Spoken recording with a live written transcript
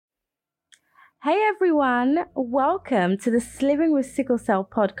Hey everyone, welcome to the Sliving with Sickle Cell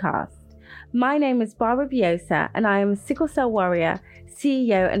podcast. My name is Barbara Biosa and I am a Sickle Cell warrior,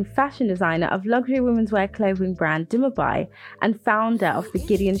 CEO and fashion designer of luxury women's wear clothing brand Dimabai and founder of the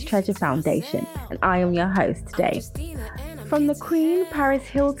Gideon's Treasure Foundation, and I am your host today. From the Queen Paris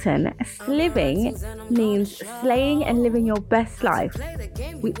Hilton, sliving means slaying and living your best life.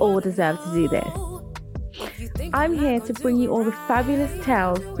 We all deserve to do this. I'm here to bring you all the fabulous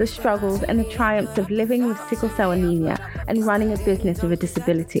tales, the struggles and the triumphs of living with sickle cell anemia and running a business with a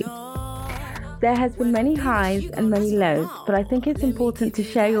disability. There has been many highs and many lows, but I think it's important to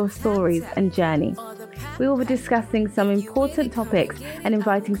share your stories and journey. We will be discussing some important topics and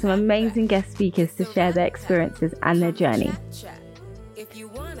inviting some amazing guest speakers to share their experiences and their journey.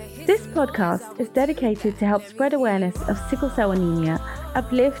 This podcast is dedicated to help spread awareness of sickle cell anemia,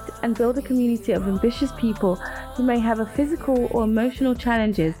 uplift and build a community of ambitious people who may have a physical or emotional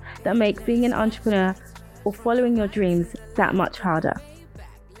challenges that make being an entrepreneur or following your dreams that much harder.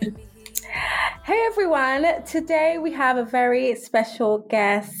 Hey everyone, today we have a very special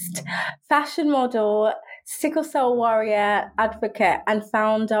guest, fashion model, sickle cell warrior, advocate and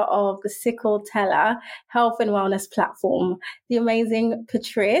founder of the Sickle Cell health and wellness platform, the amazing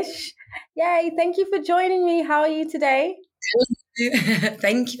Patrish. Yay, thank you for joining me. How are you today?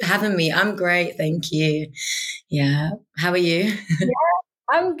 Thank you for having me. I'm great, thank you. Yeah, how are you?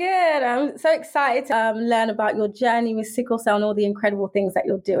 I'm good. I'm so excited to learn about your journey with sickle cell and all the incredible things that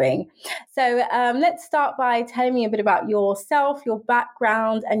you're doing. So let's start by telling me a bit about yourself, your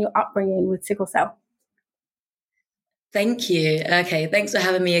background and your upbringing with sickle cell. Thank you. Okay, thanks for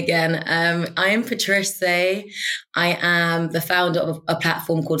having me again. I am Patrish. I am the founder of a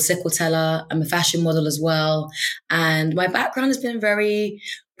platform called Sickle Cell. I'm a fashion model as well. And my background has been very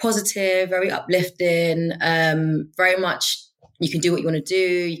positive, very uplifting, very much you can do what you want to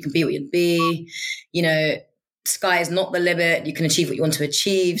do, you can be what you want to be, sky is not the limit, you can achieve what you want to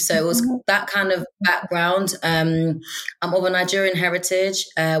achieve. So it was that kind of background. I'm of a Nigerian heritage,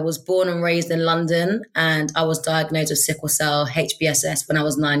 was born and raised in London, and I was diagnosed with sickle cell HBSS when I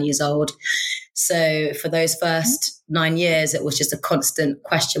was 9 years old. So for those first 9 years, it was just a constant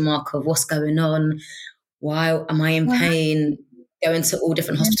question mark of what's going on, why am I in pain, going to all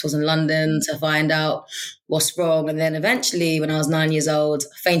different hospitals in London to find out what's wrong. And then eventually when I was 9 years old,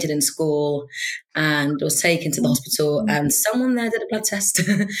 I fainted in school and was taken to the hospital and someone there did a blood test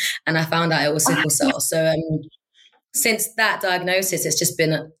and I found out it was sickle cell. So since that diagnosis, it's just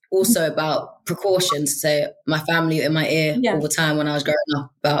been also about precautions. So my family in my ear all the time when I was growing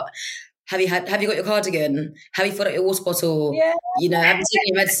up about, have you got your cardigan? Have you filled up your water bottle? Yeah. Have you taken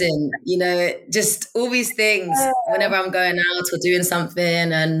your medicine? Just all these things whenever I'm going out or doing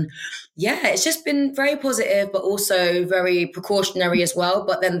something. And it's just been very positive, but also very precautionary as well.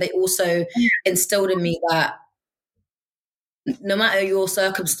 But then they also instilled in me that no matter your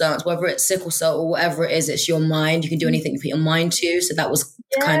circumstance, whether it's sickle cell or whatever it is, it's your mind. You can do anything you put your mind to. So that was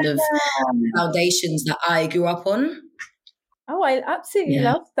kind of foundations that I grew up on. Oh, I absolutely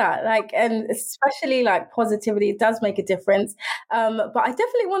love that. And especially positivity, it does make a difference. But I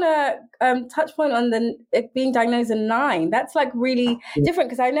definitely want to touch point on it being diagnosed at 9. That's really different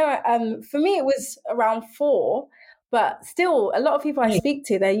because I know for me it was around 4, but still a lot of people I speak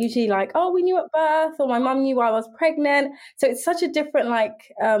to, they're usually like, oh, we knew at birth, or my mum knew I was pregnant. So it's such a different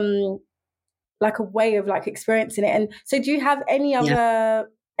a way of experiencing it. And so do you have anyone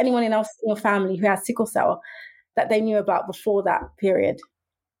else in your family who has sickle cell that they knew about before that period?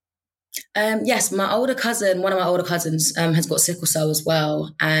 Yes, one of my older cousins has got sickle cell as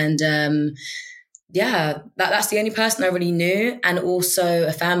well. And that's the only person I really knew. And also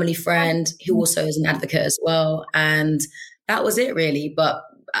a family friend who also is an advocate as well. And that was it really. But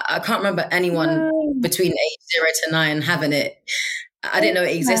I can't remember anyone between age 0 to 9 having it. I didn't know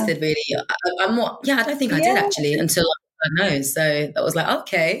it existed really. I don't think I did actually until I know. So that was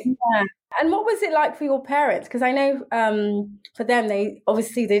okay. Yeah. And what was it like for your parents? Because I know for them, they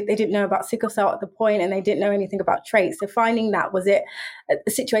obviously they didn't know about sickle cell at the point and they didn't know anything about traits. So finding that, was it a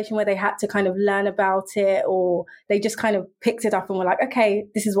situation where they had to kind of learn about it, or they just kind of picked it up and were like, okay,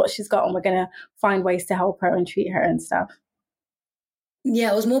 this is what she's got and we're going to find ways to help her and treat her and stuff?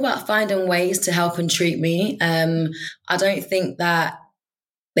 Yeah, it was more about finding ways to help and treat me. I don't think that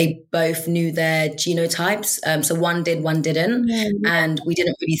they both knew their genotypes. So one did, one didn't. And we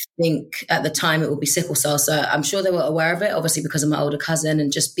didn't really think at the time it would be sickle cell. So I'm sure they were aware of it, obviously because of my older cousin and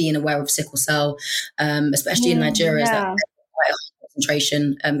just being aware of sickle cell, especially in Nigeria. Is that quite a high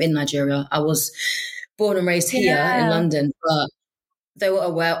concentration in Nigeria. I was born and raised here in London, but they were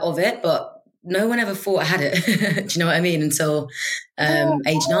aware of it, but no one ever thought I had it. Do you know what I mean? Until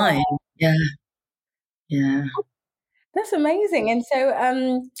age 9. Yeah. Yeah. That's amazing. And so,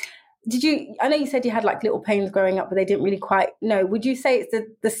 I know you said you had like little pains growing up, but they didn't really quite know. Would you say it's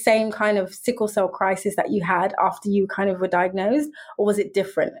the same kind of sickle cell crisis that you had after you kind of were diagnosed, or was it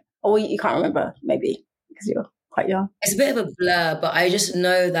different? Or you can't remember, maybe, because you're quite young? It's a bit of a blur, but I just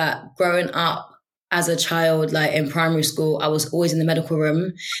know that growing up as a child, like in primary school, I was always in the medical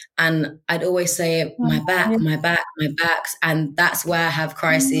room and I'd always say, my back, my back, my back. And that's where I have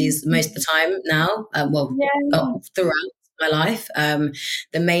crises most of the time now. Throughout my life.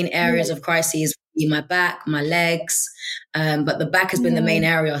 The main areas of crises would be my back, my legs, but the back has been the main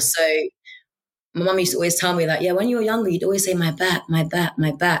area. So my mum used to always tell me that, yeah, when you were younger, you'd always say my back, my back,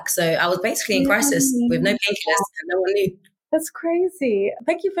 my back. So I was basically in crisis with no painkillers and no one knew. That's crazy.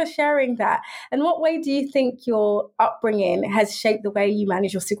 Thank you for sharing that. And what way do you think your upbringing has shaped the way you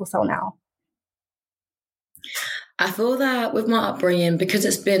manage your sickle cell now? I feel that with my upbringing, because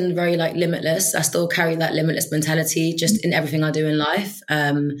it's been very like limitless, I still carry that limitless mentality just in everything I do in life.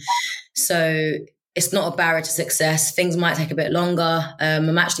 So it's not a barrier to success. Things might take a bit longer.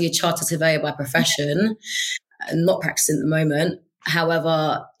 I'm actually a chartered surveyor by profession, not practicing at the moment.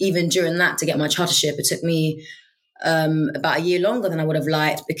 However, even during that, to get my chartership, it took me about a year longer than I would have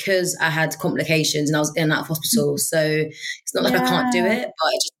liked because I had complications and I was in and out of hospital. So it's not like I can't do it,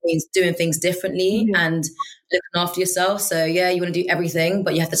 but it just means doing things differently and looking after yourself. So yeah, you want to do everything,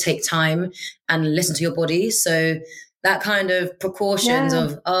 but you have to take time and listen to your body. So that kind of precautions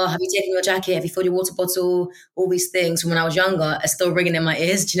of, have you taken your jacket? Have you filled your water bottle? All these things from when I was younger are still ringing in my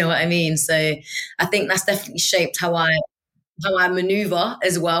ears. Do you know what I mean? So I think that's definitely shaped how I maneuver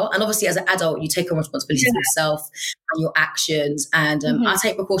as well. And obviously as an adult, you take on responsibility for yourself and your actions. And I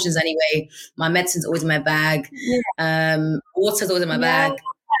take precautions anyway. My medicine's always in my bag. Water's always in my bag.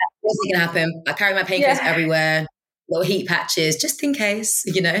 Anything can happen. I carry my painkillers everywhere. Little heat patches, just in case,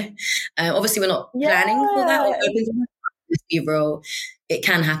 you know. Obviously we're not planning for that. Let's be real. It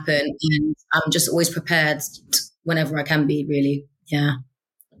can happen. And I'm just always prepared whenever I can be, really. Yeah.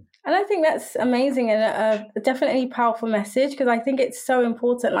 And I think that's amazing and a definitely powerful message because I think it's so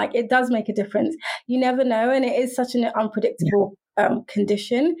important. Like it does make a difference. You never know. And it is such an unpredictable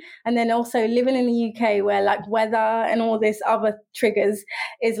condition. And then also living in the UK where like weather and all this other triggers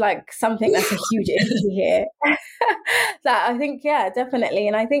is like something that's a huge issue here. That I think, definitely.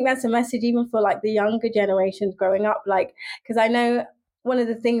 And I think that's a message even for like the younger generations growing up, like, because I know one of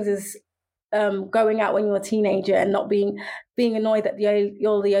the things is going out when you're a teenager and not being annoyed that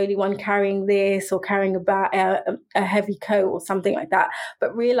you're the only one carrying this or carrying a heavy coat or something like that.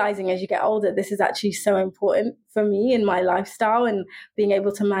 But realizing as you get older, this is actually so important for me in my lifestyle and being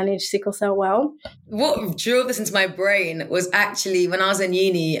able to manage sickle cell well. What drilled this into my brain was actually when I was in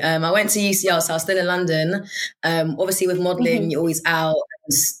uni, I went to UCL, so I was still in London. Obviously with modelling, you're always out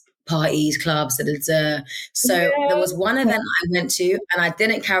parties, clubs, So there was one event I went to and I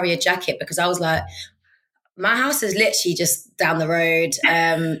didn't carry a jacket because I was like, my house is literally just down the road.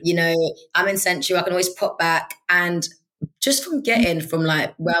 You know, I'm in Central, I can always pop back. And just from getting from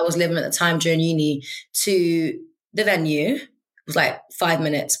like where I was living at the time during uni to the venue was like 5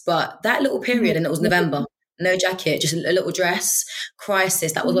 minutes. But that little period, and it was November, no jacket, just a little dress,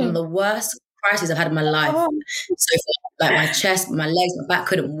 crisis. That was one of the worst crises I've had in my life. So like my chest, my legs, my back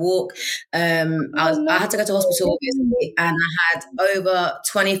couldn't walk. I had to go to hospital obviously, and I had over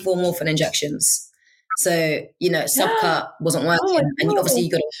 24 morphine injections. So, you know, subcut wasn't working. And obviously you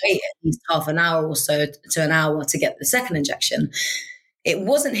got to wait at least half an hour or so to an hour to get the second injection. It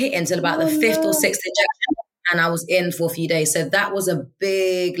wasn't hitting until about the fifth or sixth injection. And I was in for a few days. So that was a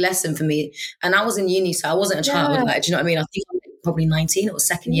big lesson for me. And I was in uni, so I wasn't a child. Like, do you know what I mean? I think I was probably 19 or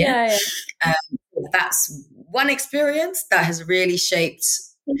second year. That's one experience that has really shaped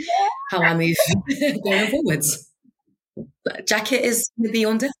how I move going forwards. Jacket is to be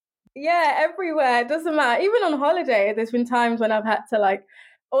on deck. Yeah, everywhere. It doesn't matter. Even on holiday, there's been times when I've had to like,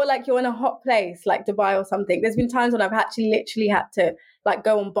 or like you're in a hot place like Dubai or something. There's been times when I've actually literally had to like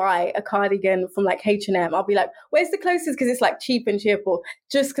go and buy a cardigan from like H&M. I'll be like, where's the closest? Because it's like cheap and cheerful.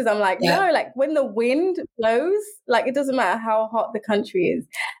 Just because I'm like, no, like when the wind blows, like it doesn't matter how hot the country is.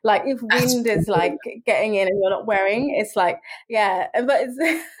 Like if wind is like getting in and you're not wearing, it's like, but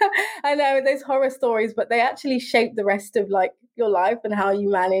it's, I know there's horror stories, but they actually shape the rest of like your life and how you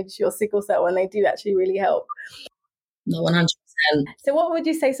manage your sickle cell, and they do actually really help. No, 100%. So what would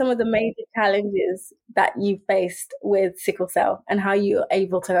you say some of the major challenges that you faced with sickle cell and how you're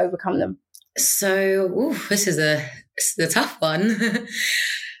able to overcome them? So this is a tough one.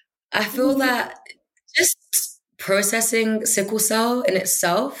 I feel that just processing sickle cell in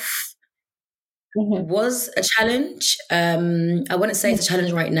itself was a challenge. I wouldn't say it's a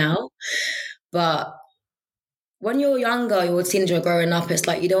challenge right now, but when you're younger, you're a teenager growing up, it's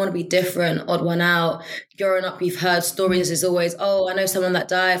like you don't want to be different, odd one out. Growing up, you've heard stories. It's always, oh, I know someone that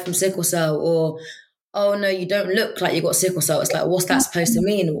died from sickle cell, or oh no, you don't look like you got sickle cell. It's like, what's that supposed to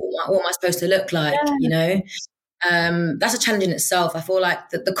mean? What am I supposed to look like? Yeah. You know, that's a challenge in itself. I feel like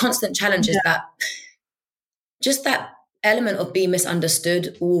the constant challenge is that just that element of being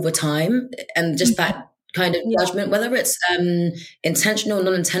misunderstood all the time, and just that kind of judgment, whether it's intentional,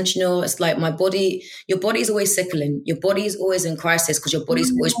 non-intentional. It's like your body is always sickling. Your body is always in crisis because your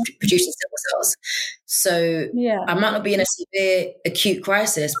body's always producing sickle cells. So I might not be in a severe acute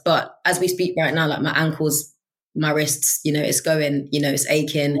crisis, but as we speak right now, like my ankles, my wrists, it's going, it's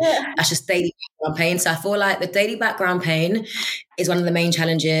aching. That's just daily background pain. So I feel like the daily background pain is one of the main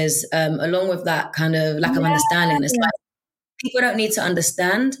challenges, along with that kind of lack of understanding. It's like people don't need to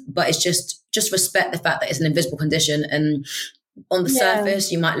understand, but it's just respect the fact that it's an invisible condition. And on the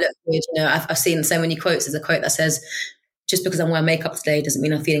surface, you might look weird. I've seen so many quotes. There's a quote that says, just because I'm wearing makeup today doesn't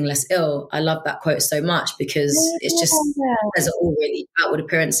mean I'm feeling less ill. I love that quote so much because it's just, as it all really, outward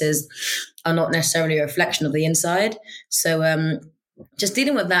appearances are not necessarily a reflection of the inside. So just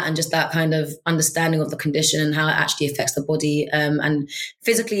dealing with that and just that kind of understanding of the condition and how it actually affects the body. And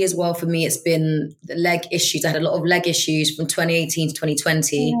physically as well, for me, it's been the leg issues. I had a lot of leg issues from 2018 to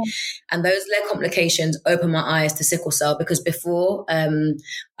 2020. And those leg complications opened my eyes to sickle cell, because before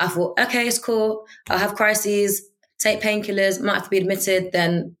I thought, okay, it's cool. I'll have crises, take painkillers, might have to be admitted,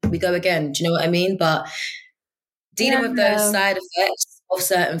 then we go again. Do you know what I mean? But dealing with those side effects of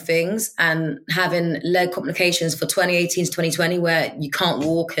certain things and having leg complications for 2018 to 2020 where you can't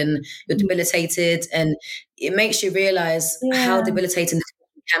walk and you're debilitated, and it makes you realize how debilitating this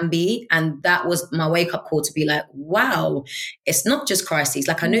can be. And that was my wake-up call to be like, wow, it's not just crises.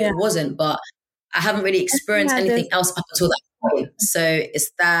 Like I knew it wasn't, but I haven't really experienced anything else up until that point. So it's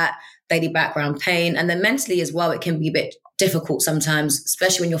that daily background pain. And then mentally as well, it can be a bit difficult sometimes,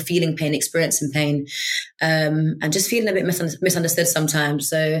 especially when you're feeling pain, experiencing pain, and just feeling a bit misunderstood sometimes.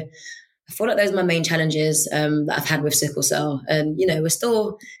 So I feel like those are my main challenges that I've had with sickle cell. And, we're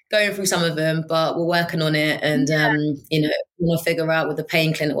still going through some of them, but we're working on it. And, we want to figure out with the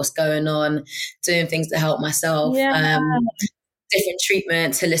pain clinic what's going on, doing things to help myself, different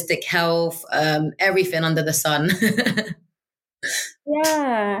treatments, holistic health, everything under the sun.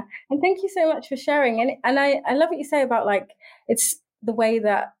 And thank you so much for sharing. And I love what you say about like it's the way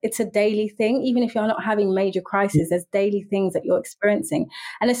that it's a daily thing. Even if you're not having major crises, there's daily things that you're experiencing,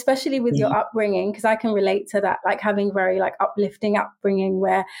 and especially with your upbringing, because I can relate to that, like having very like uplifting upbringing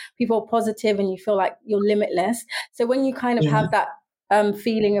where people are positive and you feel like you're limitless. So when you kind of have that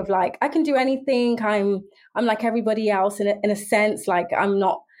feeling of like I can do anything, I'm like everybody else in a sense, like I'm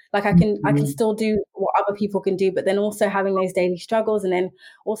not. Like I can still do what other people can do, but then also having those daily struggles, and then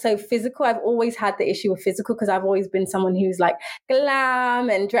also physical. I've always had the issue with physical because I've always been someone who's like glam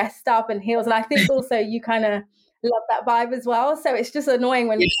and dressed up and heels. And I think also you kind of love that vibe as well. So it's just annoying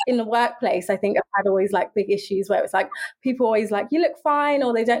when in the workplace, I think I've had always like big issues where it's like people always like, you look fine,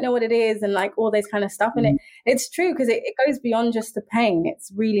 or they don't know what it is, and like all this kind of stuff. And it's true because it goes beyond just the pain.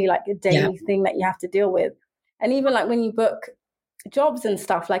 It's really like a daily thing that you have to deal with. And even like when you book jobs and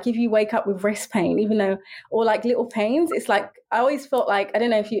stuff, like if you wake up with wrist pain, even though, or like little pains, it's like I always felt like, I don't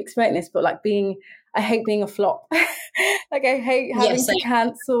know if you experienced this, but like I hate being a flop. Like I hate having to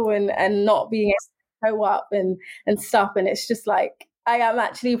cancel and not being able to show up and stuff. And it's just like I am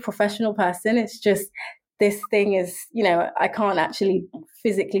actually a professional person. It's just this thing is, I can't actually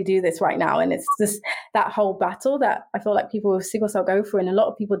physically do this right now. And it's just that whole battle that I feel like people with sickle cell go through. And a lot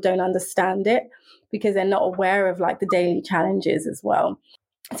of people don't understand it because they're not aware of like the daily challenges as well.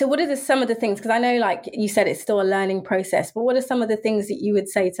 So what are some of the things, because I know like you said, it's still a learning process, but what are some of the things that you would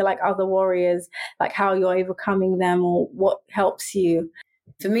say to like other warriors, like how you're overcoming them or what helps you?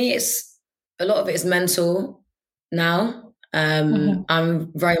 For me, it's a lot of it is mental now.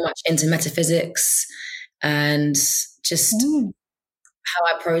 I'm very much into metaphysics, and just how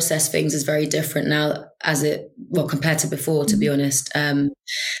I process things is very different now compared to before, to be honest.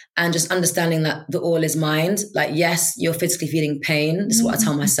 And just understanding that the all is mind. Like, yes, you're physically feeling pain. This is what I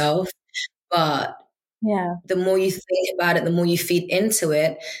tell myself. But the more you think about it, the more you feed into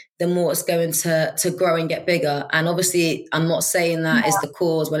it, the more it's going to grow and get bigger. And obviously, I'm not saying that is the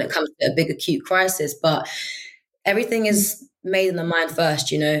cause when it comes to a big acute crisis, but everything is made in the mind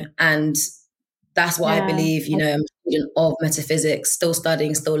first, and that's what I believe, student of metaphysics, still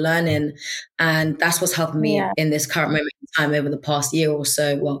studying, still learning. And that's what's helping me in this current moment in time over the past year or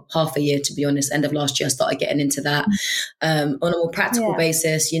so. Well, half a year, to be honest. End of last year, I started getting into that. On a more practical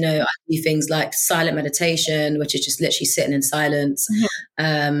basis, I do things like silent meditation, which is just literally sitting in silence.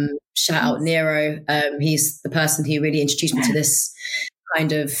 Shout out Nero. He's the person who really introduced me to this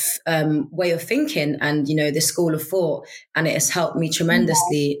kind of way of thinking and, this school of thought. And it has helped me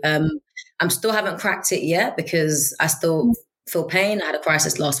tremendously. I'm still haven't cracked it yet because I still feel pain. I had a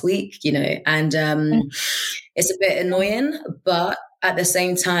crisis last week, and it's a bit annoying, but at the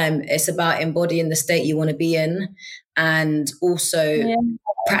same time, it's about embodying the state you want to be in, and also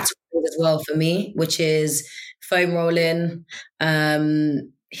practical as well for me, which is foam rolling,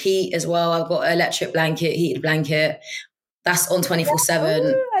 heat as well. I've got an electric blanket, heated blanket. That's on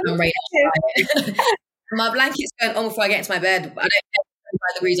 24/7. I'm ready. My blanket's going on before I get into my bed. I don't care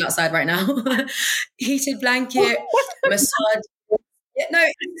 25 degrees outside right now. Heated blanket, massage. Yeah, no,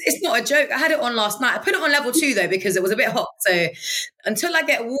 it's not a joke. I had it on last night. I put it on level 2 though because it was a bit hot. So until I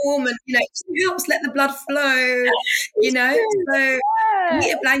get warm and it helps let the blood flow. So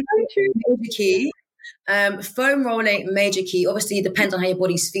heated blanket, major key. Foam rolling, major key. Obviously, it depends on how your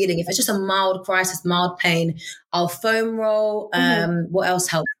body's feeling. If it's just a mild crisis, mild pain, I'll foam roll. What else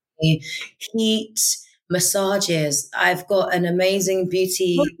helps me? Heat, massages. I've got an amazing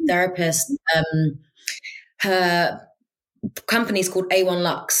beauty therapist. Her company's called A1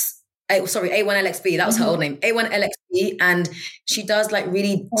 Lux. A1LXB. That was her old name. A1LXB. And she does like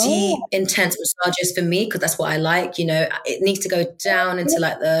really deep, intense massages for me because that's what I like. It needs to go down into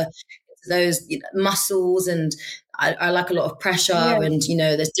like those muscles, and I like a lot of pressure, and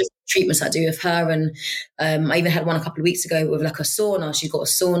there's different treatments I do with her, and I even had one a couple of weeks ago with like a sauna. She's got a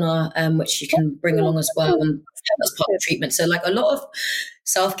sauna which you can bring along as well, and that's part of the treatment. So like a lot of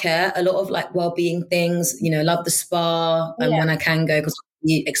self-care, a lot of like well-being things, love the spa and when I can go, because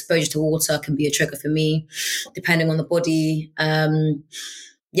the exposure to water can be a trigger for me depending on the body.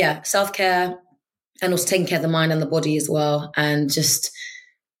 Self-care, and also taking care of the mind and the body as well, and just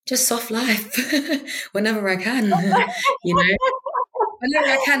soft life whenever I can, whenever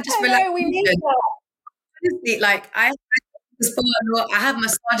I can, just relax. We need that. Honestly, like I have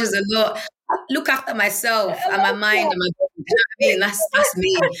massages a lot. I look after myself and my mind and my body. You know what I mean? That's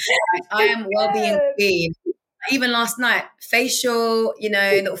me. Like, I am well-being queen. Even last night, facial,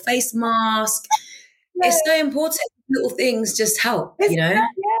 little face mask. It's so important. Little things just help, Yeah.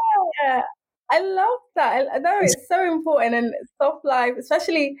 I love that. I know it's so important, and soft life,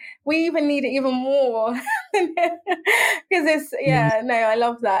 especially, we even need it even more because it's I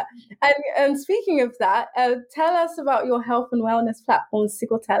love that. And speaking of that, tell us about your health and wellness platform,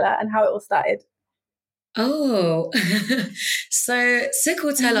 Sickle Teller, and how it all started. Oh, so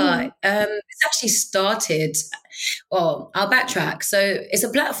Sickle Teller, it's actually started. Well, I'll backtrack. So it's a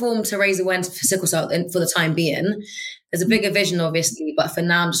platform to raise awareness for sickle cell for the time being. There's a bigger vision, obviously, but for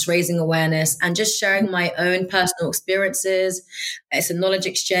now, I'm just raising awareness and just sharing my own personal experiences. It's a knowledge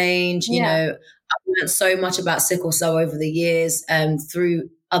exchange. I've learned so much about sickle cell over the years, through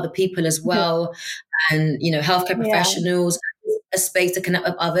other people as well, and healthcare professionals. A space to connect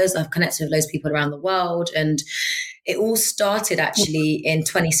with others. I've connected with those people around the world, and it all started actually in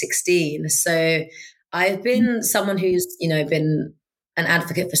 2016. So I've been someone who's been an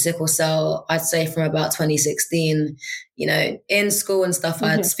advocate for sickle cell, I'd say from about 2016. In school and stuff,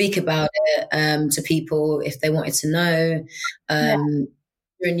 I'd speak about it to people if they wanted to know.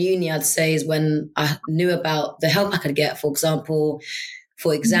 During uni, I'd say, is when I knew about the help I could get, for example,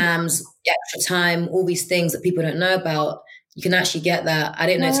 for exams, extra time, all these things that people don't know about. You can actually get that. I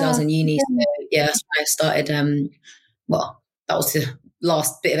didn't know until I was in uni. So that's when I started. That was the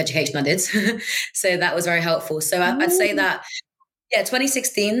last bit of education I did. So that was very helpful. So I'd say that,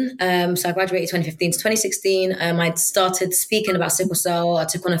 2016. So I graduated 2015 to 2016. I started speaking about sickle cell. I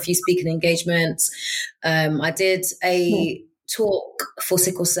took on a few speaking engagements. I did a talk for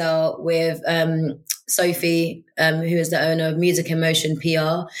sickle cell with Sophie, who is the owner of Music in Motion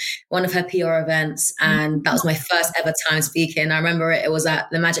PR, one of her PR events. And that was my first ever time speaking. I remember it was at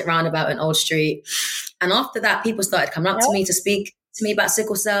the Magic Roundabout in Old Street. And after that, people started coming up to me to speak to me about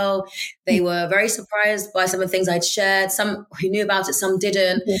sickle cell. They were very surprised by some of the things I'd shared, some who knew about it, some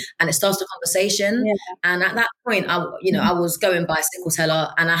didn't. And it started a conversation. And at that point, I was going by Sickle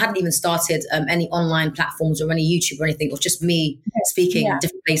Teller, and I hadn't even started any online platforms or any YouTube or anything. It was just me speaking in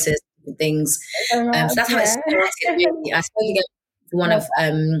different places, different things. So that's how it started. Really. I spoke again for one of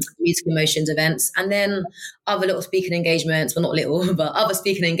Music Emotions events, and then other little speaking engagements, well, not little, but other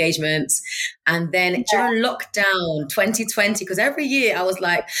speaking engagements. And then during lockdown 2020, because every year I was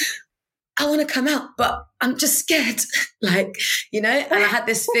like, I want to come out, but I'm just scared. Like, and I had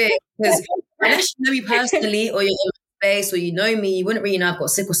this fear because unless you know me personally or you're in my space or you know me, you wouldn't really know I've got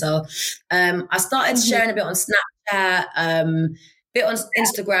sickle cell. I started sharing a bit on Snapchat, bit on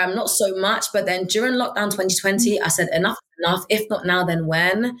Instagram, not so much, but then during lockdown 2020, I said enough is enough. If not now, then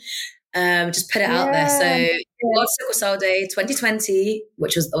when? Just put it out there. So World Sickle Cell Day 2020,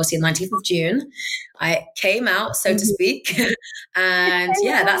 which was obviously the 19th of June, I came out, so to speak. And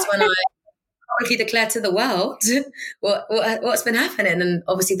that's when I publicly declared to the world what's been happening. And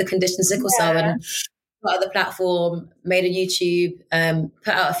obviously the condition sickle cell, and put out the platform, made a YouTube,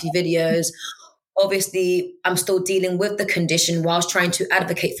 put out a few videos. Obviously, I'm still dealing with the condition whilst trying to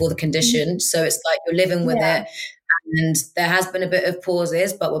advocate for the condition. So it's like you're living with it. And there has been a bit of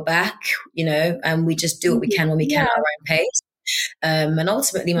pauses, but we're back, and we just do what we can when we can at our own pace. And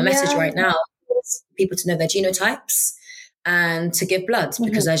ultimately, my message right now is people to know their genotypes and to give blood,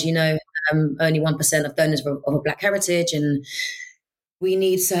 because as you know, only 1% of donors of a Black heritage, and we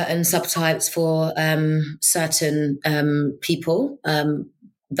need certain subtypes for certain people,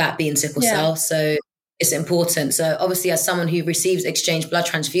 that being sickle cell. So it's important. So obviously, as someone who receives exchange blood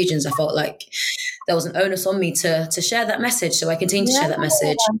transfusions, I felt like there was an onus on me to share that message. So I continue to share that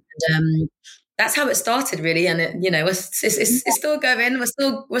message. And that's how it started, really. And it's still going. We're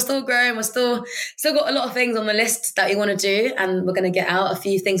still growing. We're still got a lot of things on the list that we want to do, and we're going to get out a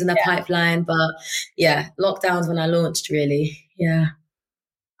few things in the pipeline. But lockdowns when I launched, really. Yeah.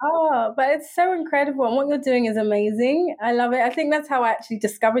 Oh, but it's so incredible. And what you're doing is amazing. I love it. I think that's how I actually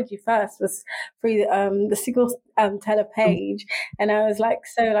discovered you first, was through the Sickle Teller page. And I was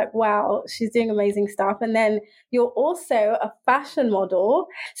wow, she's doing amazing stuff. And then you're also a fashion model.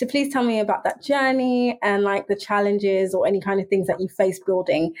 So please tell me about that journey and like the challenges or any kind of things that you face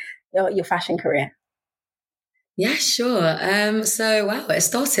building your fashion career. Yeah, sure. So, wow, it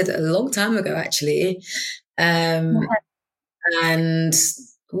started a long time ago, actually. And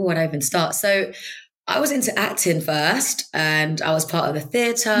where would I even start? So I was into acting first, and I was part of the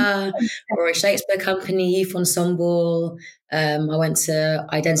theatre, Royal Shakespeare Company, youth ensemble. I went to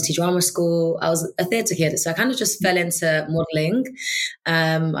Identity Drama School. I was a theatre kid, so I kind of just fell into modelling.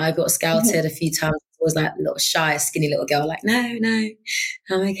 I got scouted a few times. I was like a little shy, skinny little girl, like, no, I'm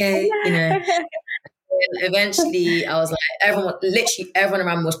okay, And eventually I was like, everyone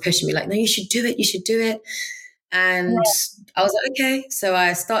around me was pushing me, like, no, you should do it. And I was like, okay. So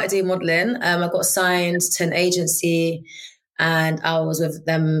I started doing modeling. I got signed to an agency, and I was with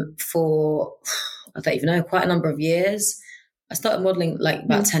them for, I don't even know, quite a number of years. I started modeling like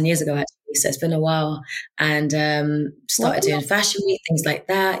about 10 years ago, actually. So it's been a while. And started doing fashion week, things like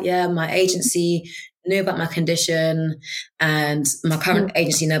that. Yeah, my agency knew about my condition, and my current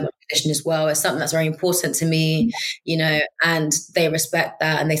agency know about my condition as well. It's something that's very important to me, and they respect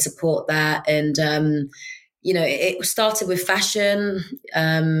that and they support that. And, it started with fashion,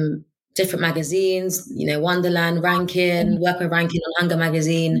 different magazines, Wonderland, Rankin, working with Rankin on Hunger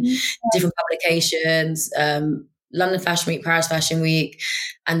magazine, different publications, London Fashion Week, Paris Fashion Week.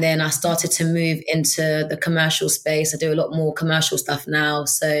 And then I started to move into the commercial space. I do a lot more commercial stuff now,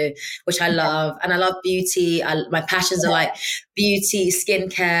 which I love. And I love beauty. My passions are like beauty,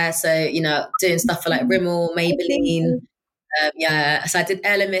 skincare. So, doing stuff for like Rimmel, Maybelline. So I did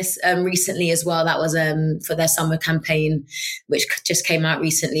Elemis recently as well. That was for their summer campaign, which just came out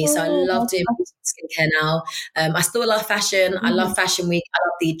recently. So I love doing skincare now. I still love fashion. I love Fashion Week. I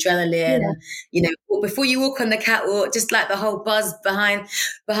love the adrenaline. Before you walk on the catwalk, just like the whole buzz behind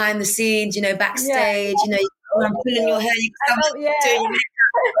the scenes. Backstage. I'm pulling your hair. You can doing your makeup.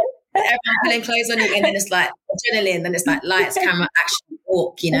 Everyone pulling clothes on you, and then it's like adrenaline. Then it's like lights, camera, action,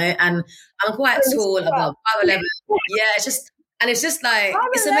 walk. And I'm quite tall, about 5'11". Yeah, it's just like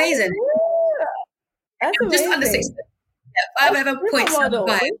it's amazing. That's I'm just amazing. under 6.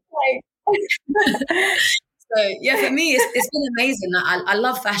 5'11.75. So for me, it's been amazing. I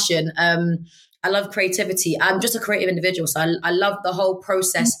love fashion. I love creativity. I'm just a creative individual, so I love the whole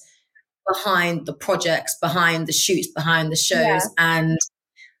process behind the projects, behind the shoots, behind the shows, and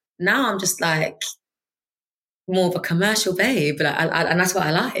now I'm just like more of a commercial babe, and that's what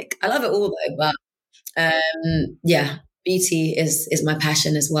I like. I love it all though, but beauty is my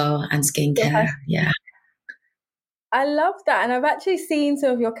passion as well, and skincare. Yeah. I love that. And I've actually seen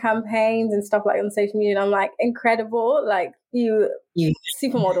some of your campaigns and stuff like on social media, and I'm like, incredible. Like you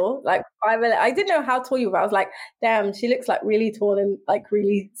supermodel, like I didn't know how tall you were. I was like, damn, she looks like really tall and like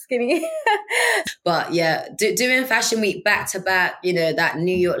really skinny. But yeah, doing Fashion Week back to back, that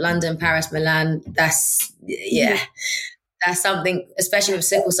New York, London, Paris, Milan, that's that's something, especially with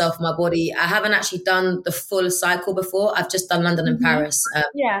sickle cell for my body. I haven't actually done the full cycle before. I've just done London and Paris.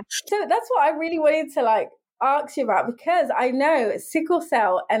 Yeah. So that's what I really wanted to like ask you about, because I know sickle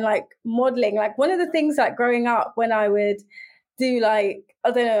cell and like modeling, like one of the things like growing up when I would do like,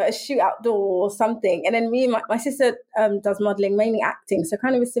 I don't know, a shoot outdoor or something. And then me and my sister does modeling, mainly acting. So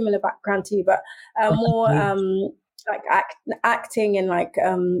kind of a similar background to you, but more like acting and like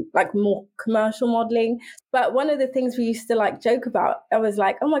more commercial modeling. But one of the things we used to like joke about, I was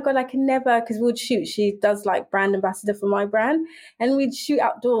like, oh my God, I can never, because we would shoot, she does like brand ambassador for my brand, and we'd shoot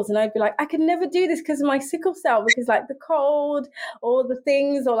outdoors and I'd be like, I could never do this because of my sickle cell, because like the cold or the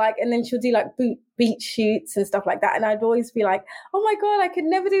things, or like, and then she'll do like beach shoots and stuff like that. And I'd always be like, oh my God, I could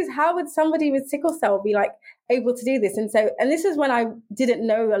never do this. How would somebody with sickle cell be like able to do this? And this is when I didn't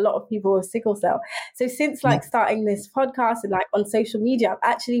know a lot of people with sickle cell. So since like starting this podcast and like on social media, I've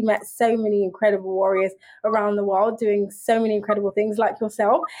actually met so many incredible warriors around the world doing so many incredible things like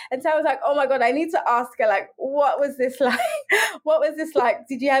yourself. And so I was like, oh my God, I need to ask her, like, what was this like? What was this like?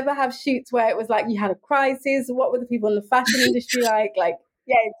 Did you ever have shoots where it was like you had a crisis? What were the people in the fashion industry like? Like,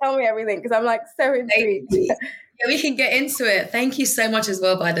 yeah, tell me everything, because I'm like so intrigued. Yeah, we can get into it. Thank you so much as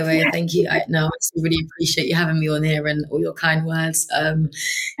well, by the way. Thank you. I really appreciate you having me on here and all your kind words,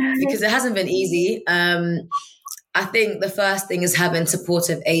 because it hasn't been easy. I think the first thing is having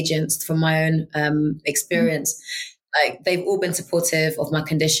supportive agents. From my own experience. Like, they've all been supportive of my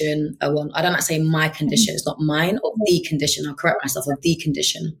condition. Well, I don't like saying my condition. It's not mine, or the condition. I'll correct myself, of the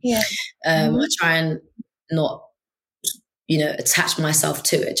condition. Yeah. I try and not, attach myself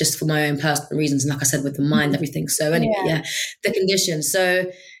to it, just for my own personal reasons. And like I said, with the mind, everything. So anyway, the condition. So,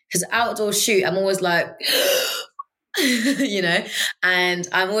 because outdoor shoot, I'm always like, and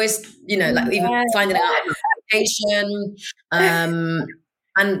I'm always, like even finding out about application, and,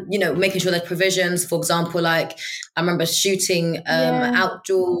 making sure there's provisions. For example, like I remember shooting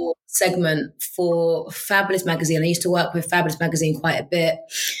outdoor segment for Fabulous magazine. I used to work with Fabulous magazine quite a bit.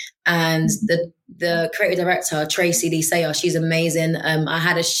 And the creative director, Tracy Lee Sayer, she's amazing. I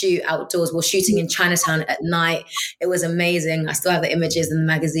had a shoot outdoors. We're shooting in Chinatown at night. It was amazing. I still have the images in the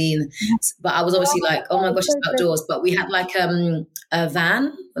magazine. But I was obviously like, oh my gosh, it's outdoors. But we had like a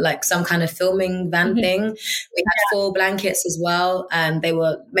van, like some kind of filming van thing. We had 4 blankets as well. And they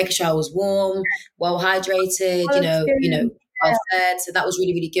were making sure I was warm, well hydrated, well fed. So that was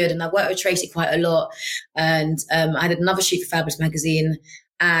really, really good. And I worked with Tracy quite a lot. And I did another shoot for Fabulous magazine.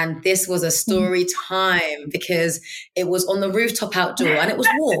 And this was a story time, because it was on the rooftop outdoor and it was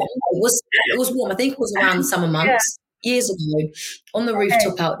warm. It was warm. I think it was around summer months, years ago, on the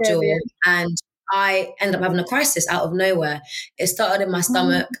rooftop outdoor. And I ended up having a crisis out of nowhere. It started in my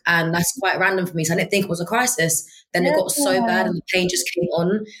stomach, and that's quite random for me. So I didn't think it was a crisis. Then it got so bad and the pain just came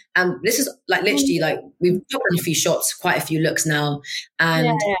on. And this is like literally like we've done a few shots, quite a few looks now.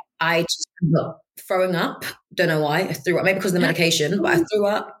 And I just ended up throwing up. Don't know why. I threw up, maybe because of the medication, but I threw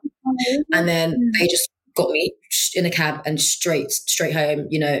up. And then they just got me in a cab and straight home,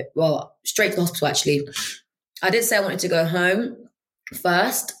 straight to the hospital actually. I did say I wanted to go home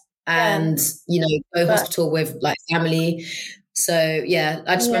first and, go hospital with like family. So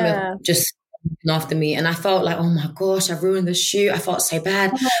I just remember just after me, and I felt like, oh my gosh, I've ruined the shoot. I felt so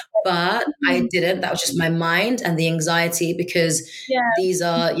bad, but I didn't. That was just my mind and the anxiety, because these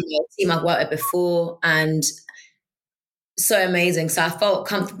are, a team I've worked with before, and so amazing. So I felt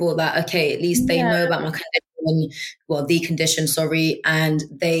comfortable that, okay, at least they know about my condition, the condition, sorry. And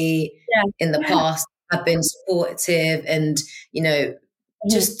they, in the past, have been supportive, and,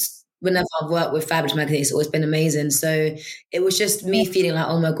 just whenever I've worked with Fabulous magazine, it's always been amazing. So it was just me feeling like,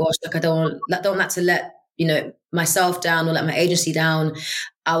 oh my gosh, like I don't want that to let, myself down or let my agency down.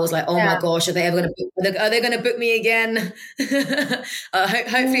 I was like, oh my gosh, are they ever going to book me again?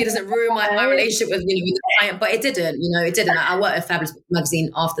 Hopefully it doesn't ruin my relationship with the client, but it didn't, it didn't. I worked at Fabulous magazine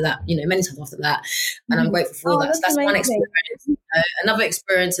after that, many times after that. And I'm grateful for that. So that's one experience. Another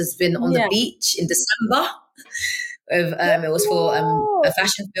experience has been on the beach in December. It was for a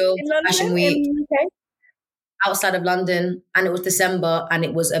fashion film, Fashion Week, outside of London, and it was December, and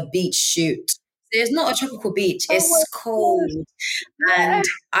it was a beach shoot. It's not a tropical beach; it's cold, and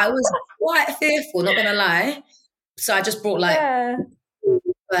I was quite fearful. Not gonna lie, so I just brought like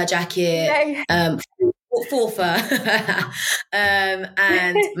fur jacket, full fur,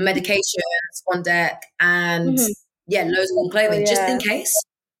 and medications on deck, and loads of warm clothing just in case,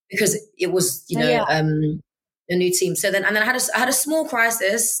 because it was a new team. So then, and then I had a small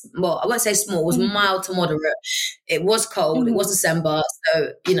crisis. Well, I won't say small, it was mild to moderate. It was cold. It was December.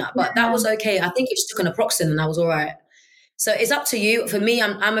 So, but that was okay. I think it just took an naproxen and I was all right. So it's up to you. For me,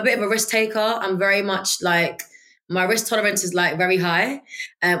 I'm a bit of a risk taker. I'm very much like, my risk tolerance is like very high.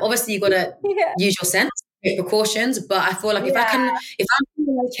 Obviously, you got to use your sense, take precautions. But I feel like if I'm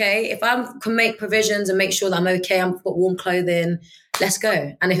feeling okay, if I can make provisions and make sure that I'm okay, I'm got warm clothing, let's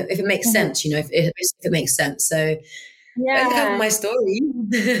go. And if it makes sense, you know, if it makes sense. So that's a couple of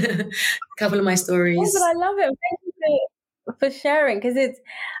my stories. Oh, but I love it. Thank you for sharing, because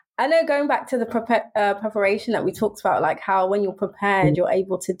I know, going back to the preparation that we talked about, like how when you're prepared, you're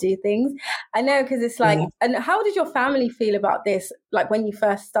able to do things. I know, because it's like, and how did your family feel about this? Like when you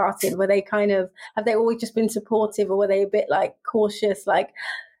first started, were they have they always just been supportive, or were they a bit like cautious, like,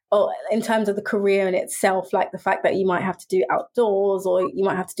 or in terms of the career in itself, like the fact that you might have to do outdoors or you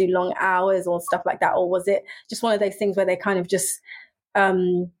might have to do long hours or stuff like that? Or was it just one of those things where they kind of just,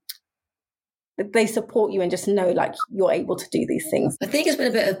 they support you and just know like you're able to do these things? I think it's been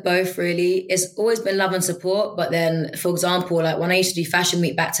a bit of both, really. It's always been love and support, but then, for example, like when I used to do fashion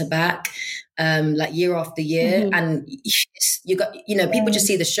week back to back, like year after year, and you got, you know, people just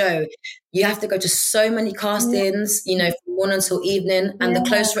see the show. You have to go to so many castings, you know, from morning until evening, and the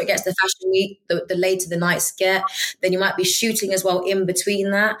closer it gets to fashion week, the later the nights get. Then you might be shooting as well in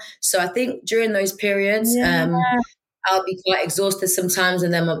between that. So I think during those periods, I'll be quite exhausted sometimes,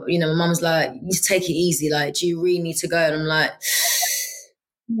 and then my mum's like, "You need to take it easy. Like, do you really need to go?" And I'm like,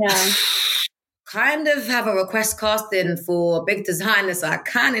 kind of have a request casting for a big designer, so I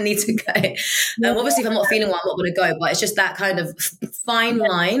kind of need to go. Obviously, if I'm not feeling well, I'm not going to go. But it's just that kind of fine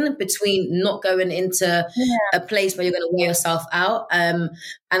line between not going into a place where you're going to wear yourself out, and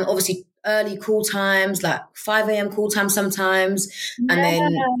obviously early call times, like 5 a.m. call time sometimes. And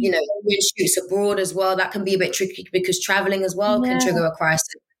then, you know, doing shoots abroad as well, that can be a bit tricky because traveling as well can trigger a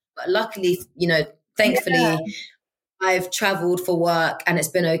crisis. But luckily, you know, thankfully, I've traveled for work and it's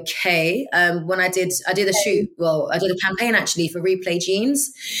been okay. When I did a shoot, I did a campaign actually for Replay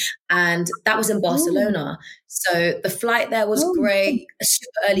Jeans, and that was in Barcelona. So the flight there was great, a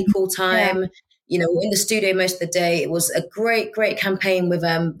super early call time. You know, in the studio most of the day. It was a great, great campaign with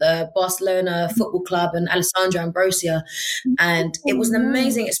the Barcelona Football Club and Alessandro Ambrosia. And it was an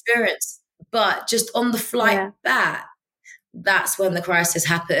amazing experience. But just on the flight back, that's when the crisis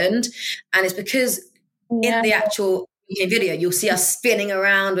happened. And it's because in the actual video, you'll see us spinning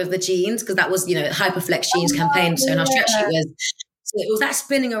around with the jeans, because that was, you know, Hyperflex jeans campaign. So in our stretch sheet it was that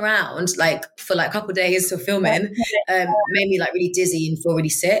spinning around like for like a couple of days of filming, made me like really dizzy and feel really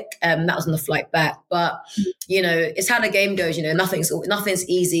sick. That was on the flight back. But you know, it's how the game goes. You know, nothing's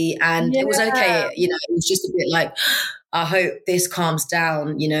easy, and it was okay. You know, it was just a bit like, I hope this calms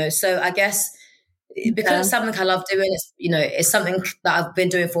down. You know, so I guess because it's something I love doing, it's, you know, it's something that I've been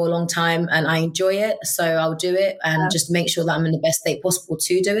doing for a long time and I enjoy it. So I'll do it and just make sure that I'm in the best state possible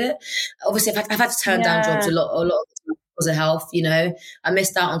to do it. Obviously, I've had to turn down jobs a lot of the time because of health. You know, I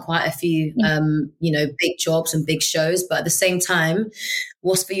missed out on quite a few, you know, big jobs and big shows. But at the same time,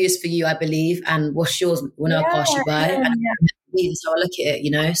 what's for you is for you, I believe, and what's yours will never pass you by. And that's how I look at it.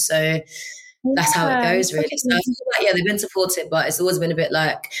 You know, so. That's how it goes, really. So I feel like, they've been supportive, but it's always been a bit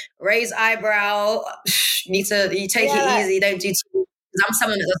like, raise eyebrow, you take it easy, don't do too much. Because I'm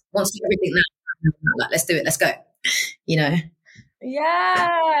someone that wants to do everything now. Like, let's do it, let's go. You know?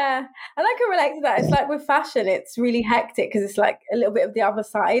 Yeah. And I can relate to that. It's like with fashion, it's really hectic because it's like a little bit of the other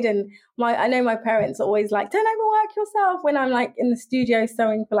side. And I know my parents are always like, don't overwork yourself when I'm like in the studio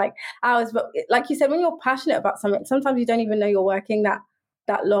sewing for like hours. But like you said, when you're passionate about something, sometimes you don't even know you're working that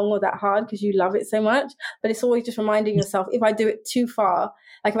long or that hard because you love it so much. But it's always just reminding yourself, if I do it too far,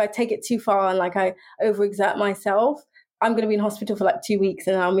 like if I take it too far and like I overexert myself, I'm going to be in hospital for like 2 weeks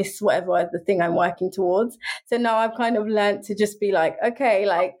and I'll miss whatever the thing I'm working towards. So now I've kind of learned to just be like, okay,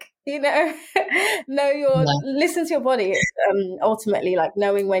 like, you know, listen to your body. Ultimately, like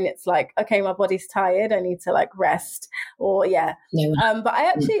knowing when it's like, okay, my body's tired, I need to like rest, or but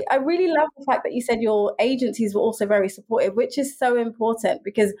I really love the fact that you said your agencies were also very supportive, which is so important,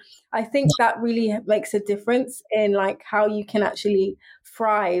 because I think that really makes a difference in like how you can actually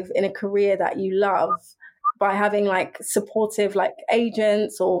thrive in a career that you love, by having like supportive like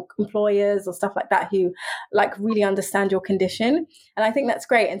agents or employers or stuff like that who like really understand your condition. And I think that's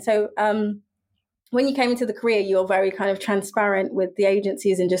great. And so when you came into the career, you were very kind of transparent with the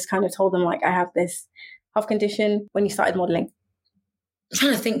agencies and just kind of told them like, I have this health condition when you started modeling. I'm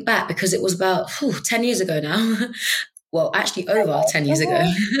trying to think back because it was about 10 years ago now. Well, actually over 10 years ago.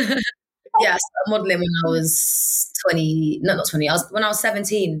 Yeah, I started modeling when I was 20, not 20, when I was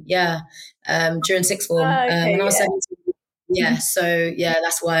 17, during sixth form. When I was 17, so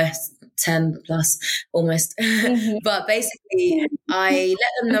that's why 10 plus almost. But basically, I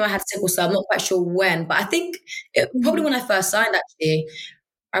let them know I had sickle cell. I'm not quite sure when, but I think probably when I first signed, actually.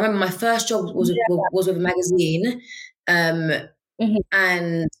 I remember my first job was with a magazine,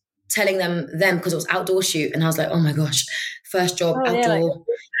 and telling them because it was outdoor shoot, and I was like, oh my gosh, first job outdoor.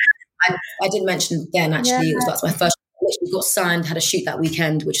 I did mention then actually it was that's my first. I literally got signed, had a shoot that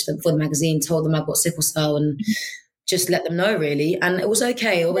weekend, which for the magazine, told them I've got sickle cell and just let them know really, and it was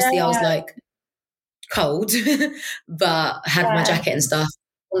okay. Obviously, I was like cold, but had my jacket and stuff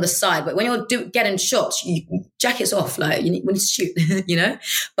on the side. But when you're getting shots, jackets off, like we need to shoot, you know.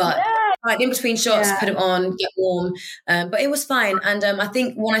 But like in between shots, put it on, get warm. But it was fine. And I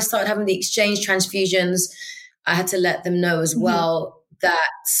think when I started having the exchange transfusions, I had to let them know as well that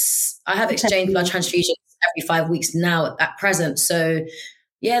I have exchange blood transfusions every 5 weeks now at present. So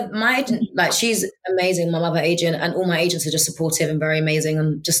yeah, my agent, like she's amazing, my mother agent, and all my agents are just supportive and very amazing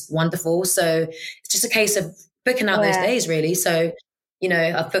and just wonderful. So it's just a case of booking out those days really. So, you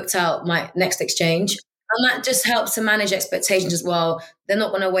know, I've booked out my next exchange, and that just helps to manage expectations as well. They're not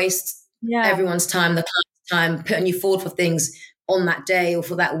going to waste everyone's time, the client's time, putting you forward for things on that day or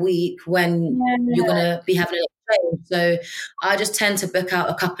for that week when you're going to be having an exchange. So I just tend to book out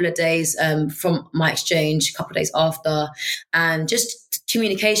a couple of days from my exchange, a couple of days after, and just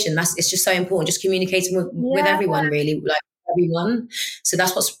communication. It's just so important. Just communicating with everyone, really, like everyone. So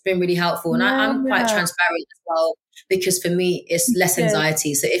that's what's been really helpful. And I'm quite transparent as well, because for me, it's less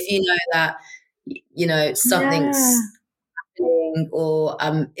anxiety. So if you know that, you know, something's happening or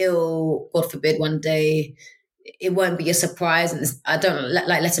I'm ill, God forbid, one day, it won't be a surprise. And I don't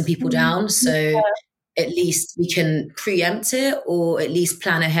like letting people down. So at least we can preempt it, or at least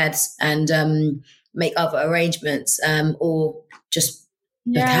plan ahead and make other arrangements, or just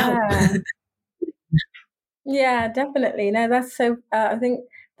look out. Yeah, definitely. No, that's so, I think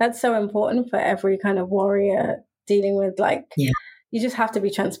that's so important for every kind of warrior dealing with you just have to be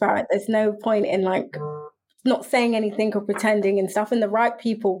transparent. There's no point in like not saying anything or pretending and stuff, and the right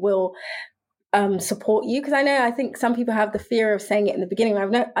people will support you. Because I think some people have the fear of saying it in the beginning.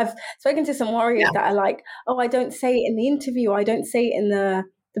 I've spoken to some warriors that are like, oh, I don't say it in the interview, I don't say it in the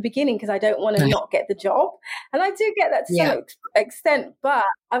beginning because I don't want to not get the job. And I do get that to some extent, but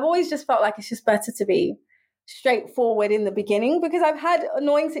I've always just felt like it's just better to be straightforward in the beginning, because I've had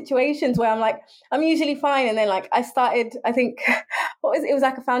annoying situations where I'm like, I'm usually fine, and then like I started, I think it was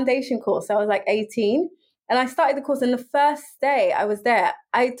like a foundation course. So I was like 18 and I started the course, and the first day I was there,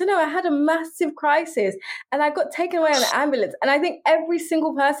 I don't know, I had a massive crisis and I got taken away on an ambulance. And I think every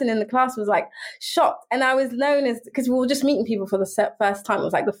single person in the class was like shocked. And I was known as, because we were just meeting people for the first time. It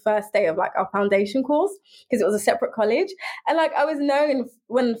was like the first day of like our foundation course, because it was a separate college. And like I was known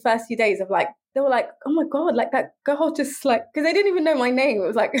when the first few days of like, they were like, oh my God, like that girl just like, because they didn't even know my name. It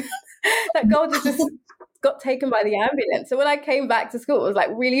was like, that girl just got taken by the ambulance. So when I came back to school, it was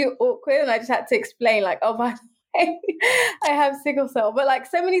like really awkward. And I just had to explain like, oh, by the way, I have sickle cell. But like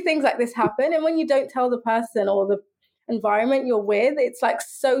so many things like this happen. And when you don't tell the person or the environment you're with, it's like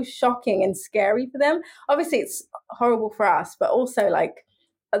so shocking and scary for them. Obviously, it's horrible for us, but also like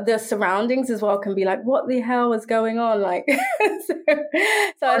the surroundings as well can be like, what the hell is going on? Like,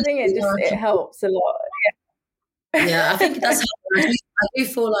 so I think it helps a lot. Yeah, I think that's how I do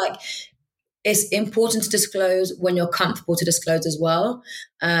feel like it's important to disclose when you're comfortable to disclose as well.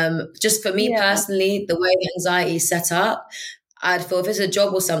 Just for me personally, the way the anxiety is set up, I'd feel if it's a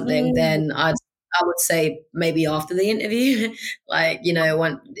job or something, then I would say maybe after the interview, like, you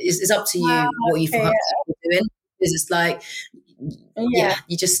know, it's up to you what you feel comfortable doing. Because it's like,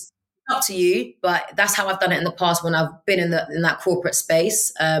 you just up to you. But that's how I've done it in the past when I've been in that corporate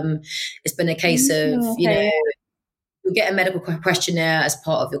space. It's been a case of, you know, you get a medical questionnaire as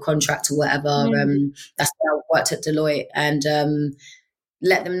part of your contract or whatever. That's how I worked at Deloitte, and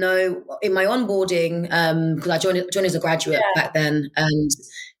let them know in my onboarding, because I joined as a graduate back then, and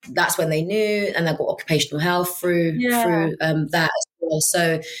that's when they knew, and I got occupational health through that as well.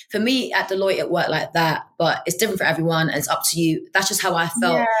 So for me at Deloitte, it worked like that, but it's different for everyone, and it's up to you. That's just how I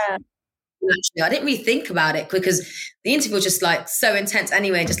felt. Actually, I didn't really think about it because the interview was just like so intense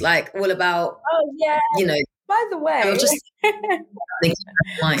anyway, just like all about, you know. By the way, I was just thinking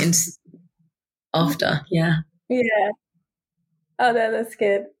in my mind after, Oh, no, that's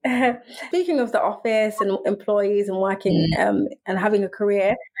good. Speaking of the office and employees and working and having a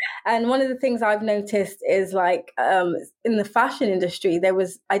career, and one of the things I've noticed is like in the fashion industry,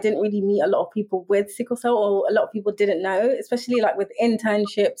 I didn't really meet a lot of people with sickle cell, or a lot of people didn't know, especially like with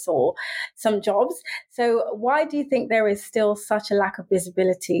internships or some jobs. So why do you think there is still such a lack of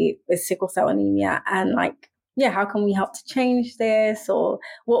visibility with sickle cell anemia? And like, how can we help to change this? Or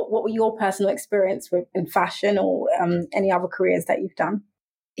what were your personal experience with in fashion or any other careers that you've done?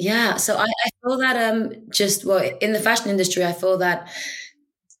 Yeah, so I feel that in the fashion industry, I feel that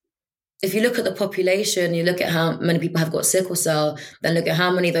if you look at the population, you look at how many people have got sickle cell, then look at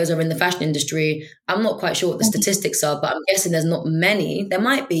how many of those are in the fashion industry. I'm not quite sure what the statistics are, but I'm guessing there's not many. There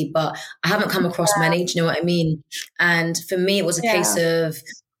might be, but I haven't come across many. Do you know what I mean? And for me, it was a case of,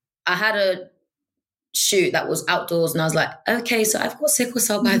 I had a shoot that was outdoors, and I was like, okay, so I've got sickle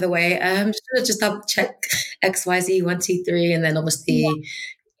cell, by the way. Just double check XYZ 1, 2, 3, and then obviously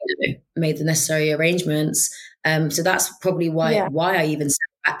made the necessary arrangements. So that's probably why I even said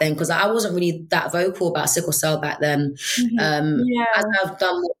back then, because I wasn't really that vocal about sickle cell back then. As I've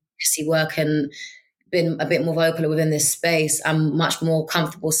done more advocacy work and been a bit more vocal within this space, I'm much more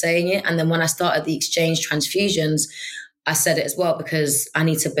comfortable saying it. And then when I started the exchange transfusions, I said it as well, because I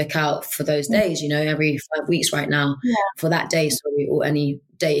need to book out for those days, every 5 weeks right now for that day, or any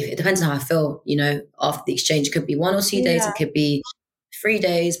day. It depends on how I feel, after the exchange. It could be 1 or 2 days, it could be 3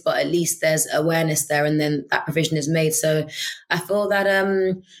 days, but at least there's awareness there, and then that provision is made. So I feel that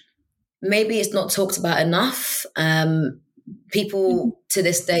maybe it's not talked about enough. People to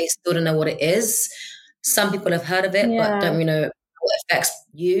this day still don't know what it is. Some people have heard of it, but don't really know what affects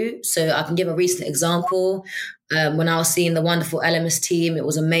you. So I can give a recent example. When I was seeing the wonderful LMS team, it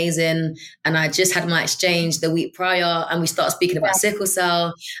was amazing. And I just had my exchange the week prior, and we started speaking about sickle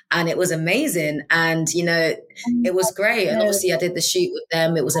cell, and it was amazing. And, it was great. And obviously I did the shoot with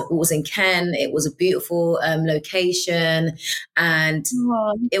them. It was in Kent. It was a beautiful location. And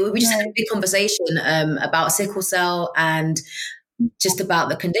we just had a big conversation about sickle cell, and just about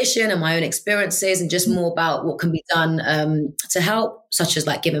the condition and my own experiences, and just more about what can be done to help, such as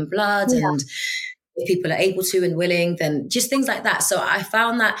like giving blood, and if people are able to and willing, then just things like that. So I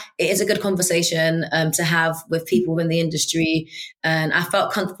found that it is a good conversation to have with people in the industry, and I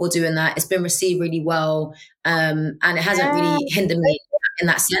felt comfortable doing that. It's been received really well, and it hasn't really hindered me in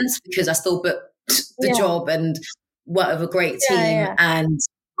that sense, because I still booked the job and work with a great team, and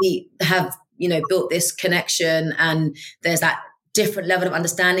we have built this connection, and there's that different level of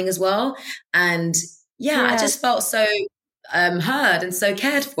understanding as well. And I just felt so heard and so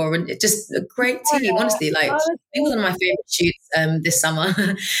cared for, and it's just a great team, honestly. Like, it was one of my favorite shoots this summer.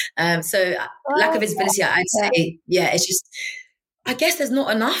 So lack of visibility, I'd say, it's just, I guess there's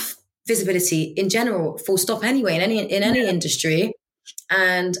not enough visibility in general, full stop, anyway, in any industry.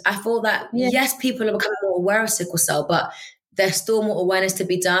 And I feel that yes, people are becoming more aware of sickle cell, but there's still more awareness to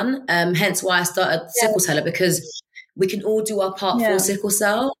be done. Hence why I started Sickle Celler, because we can all do our part for sickle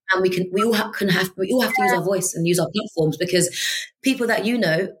cell, and we all have to use our voice and use our platforms, because people that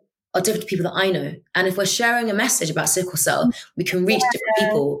are different to people that I know. And if we're sharing a message about sickle cell, we can reach different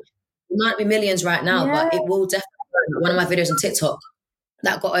people. It might be millions right now, but it will definitely. One of my videos on TikTok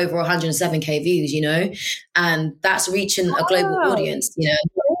that got over 107k views, and that's reaching a global audience,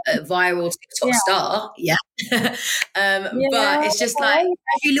 a viral TikTok star. But it's just like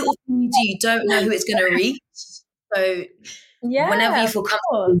every little thing you do, you don't know who it's going to reach. So whenever you feel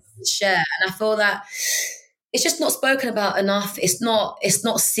comfortable, share. And I feel that it's just not spoken about enough. It's not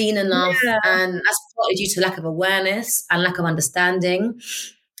seen enough, and that's partly due to lack of awareness and lack of understanding.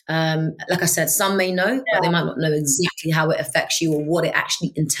 Like I said, some may know, but they might not know exactly how it affects you or what it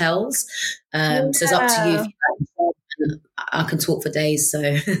actually entails. So it's up to you. If you like. I can talk for days, so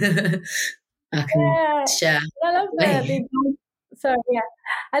I can share. I love that. So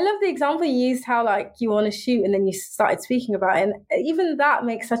I love the example you used, how like you want to shoot and then you started speaking about it, and even that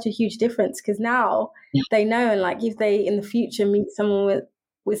makes such a huge difference, because now they know, and like if they in the future meet someone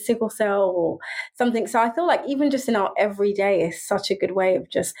with sickle cell or something. So I feel like even just in our everyday is such a good way of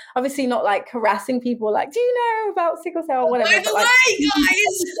just, obviously not like harassing people like, do you know about sickle cell or whatever. By the way,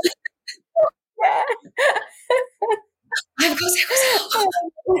 guys. I've got sickle cell.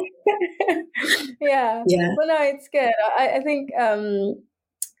 But no, it's good. I think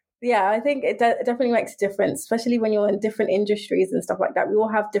I think it definitely makes a difference, especially when you're in different industries and stuff like that. We all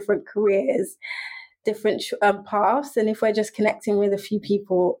have different careers, different paths, and if we're just connecting with a few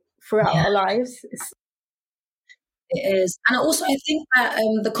people throughout our lives, it is. And also I think that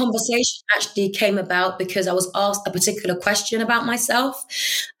the conversation actually came about because I was asked a particular question about myself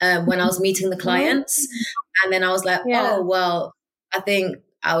when I was meeting the clients, and then I was like, oh well, I think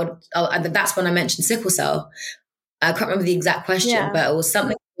I would, and that's when I mentioned sickle cell. I can't remember the exact question, but it was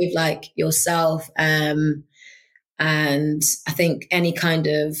something with like yourself, and I think any kind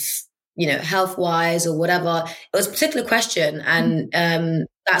of health wise or whatever. It was a particular question, and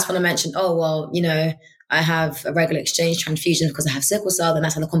that's when I mentioned, oh well, I have a regular exchange transfusion because I have sickle cell. Then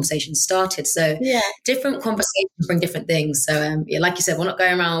that's how the conversation started. So different conversations bring different things. So like you said, we're not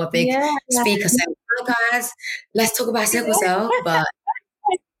going around with a big speaker saying, "Hello guys, let's talk about sickle cell." But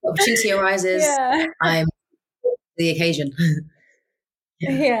opportunity arises, I'm the occasion.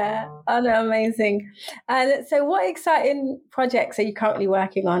 Yeah. Oh, no, amazing. And so what exciting projects are you currently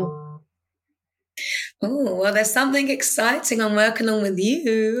working on? Oh, well, there's something exciting I'm working on with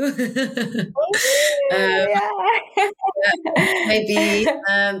you. Yeah. Maybe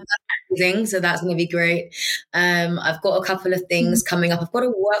that's amazing, so that's going to be great. I've got a couple of things coming up. I've got a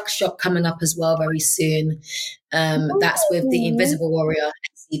workshop coming up as well very soon. That's with the Invisible Warrior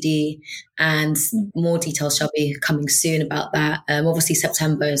SCD, and more details shall be coming soon about that. Obviously,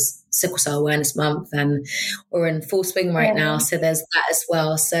 September is Sickle Cell Awareness Month, and we're in full swing right now, so there's that as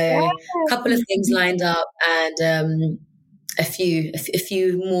well. So a couple of things lined up, and a few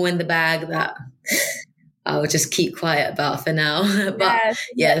more in the bag that I'll just keep quiet about for now. But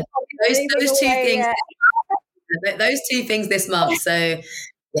those two things this month. So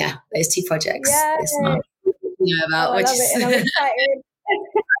yeah, those two projects this month. You know about, I love it, and I'm excited.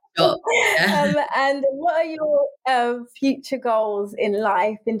 And what are your future goals in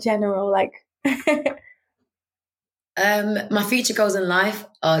life in general? Like, my future goals in life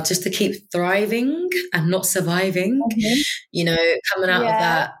are just to keep thriving and not surviving. You know, coming out of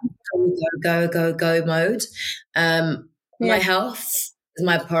that go mode. My health is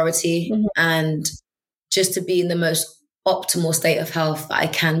my priority, and just to be in the most optimal state of health that I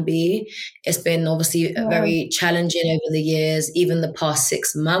can be. It's been obviously very challenging over the years. Even the past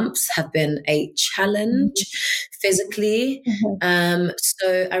 6 months have been a challenge physically.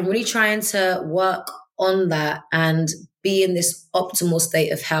 So I'm really trying to work on that and be in this optimal state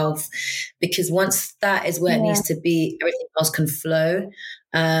of health, because once that is where it needs to be, everything else can flow.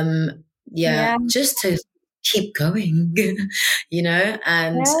 Just to keep going, you know,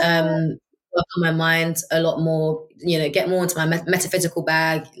 and work on my mind a lot more, you know, get more into my metaphysical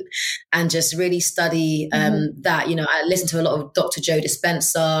bag and just really study that. You know, I listen to a lot of Dr. Joe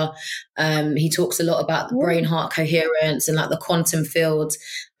Dispenza. He talks a lot about the brain-heart coherence and like the quantum field.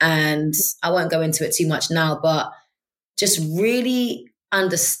 And I won't go into it too much now, but just really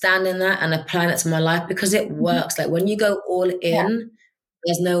understanding that and applying it to my life, because it works. Like when you go all in,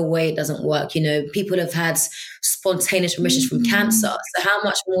 there's no way it doesn't work. You know, people have had spontaneous remissions from cancer. So how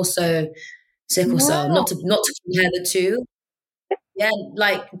much more so sickle cell? Not to compare the two. Yeah,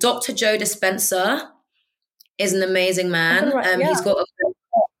 like Dr. Joe Dispenza is an amazing man. He's got a book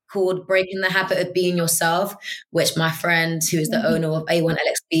called Breaking the Habit of Being Yourself, which my friend, who is the owner of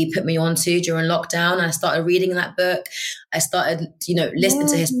A1LXB, put me onto during lockdown. And I started reading that book. I started, you know, listening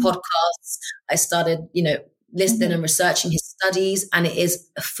to his podcasts. I started, you know, listening and researching his studies, and it is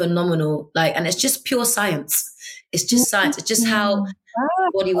phenomenal. Like, and it's just pure science. It's just science. It's just how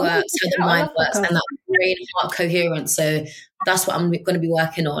the body works, how the mind works, and that brain heart coherence. So that's what I'm going to be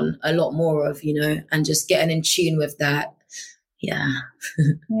working on a lot more of, you know, and just getting in tune with that. Yeah.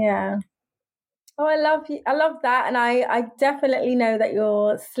 Oh, I love that. And I definitely know that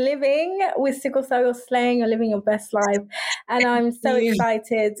you're sliving with sickle cell, you're slaying, you're living your best life. And I'm so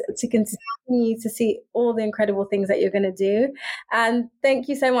excited to continue to see all the incredible things that you're going to do. And thank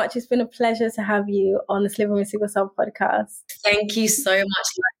you so much. It's been a pleasure to have you on the Sliving with Sickle Cell podcast. Thank you so much.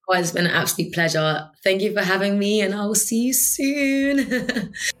 Likewise, it's been an absolute pleasure. Thank you for having me, and I will see you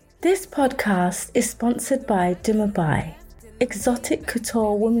soon. This podcast is sponsored by Dumabai, exotic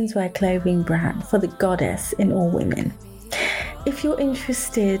couture women's wear clothing brand for the goddess in all women. If you're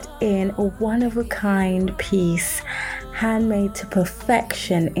interested in a one-of-a-kind piece handmade to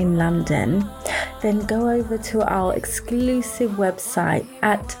perfection in London, then go over to our exclusive website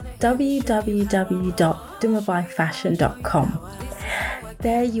at www.dumabaifashion.com.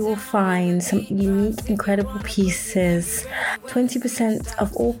 There you will find some unique, incredible pieces. 20%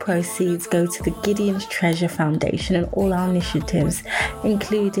 of all proceeds go to the Gideon's Treasure Foundation and all our initiatives,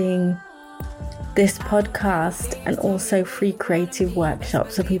 including this podcast and also free creative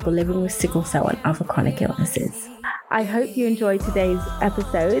workshops for people living with sickle cell and other chronic illnesses. I hope you enjoyed today's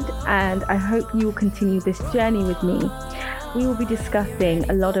episode, and I hope you will continue this journey with me. We will be discussing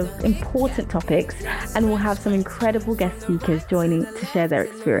a lot of important topics, and we'll have some incredible guest speakers joining to share their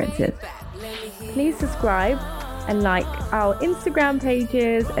experiences. Please subscribe and like our Instagram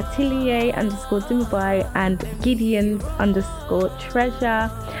pages, Atelier_Dumabai and Gideons_Treasure.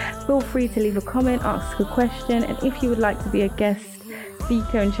 Feel free to leave a comment, ask a question, and if you would like to be a guest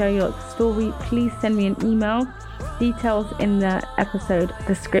speaker and share your story, please send me an email. Details in the episode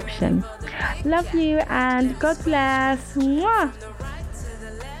description. Love you and God bless. Mwah!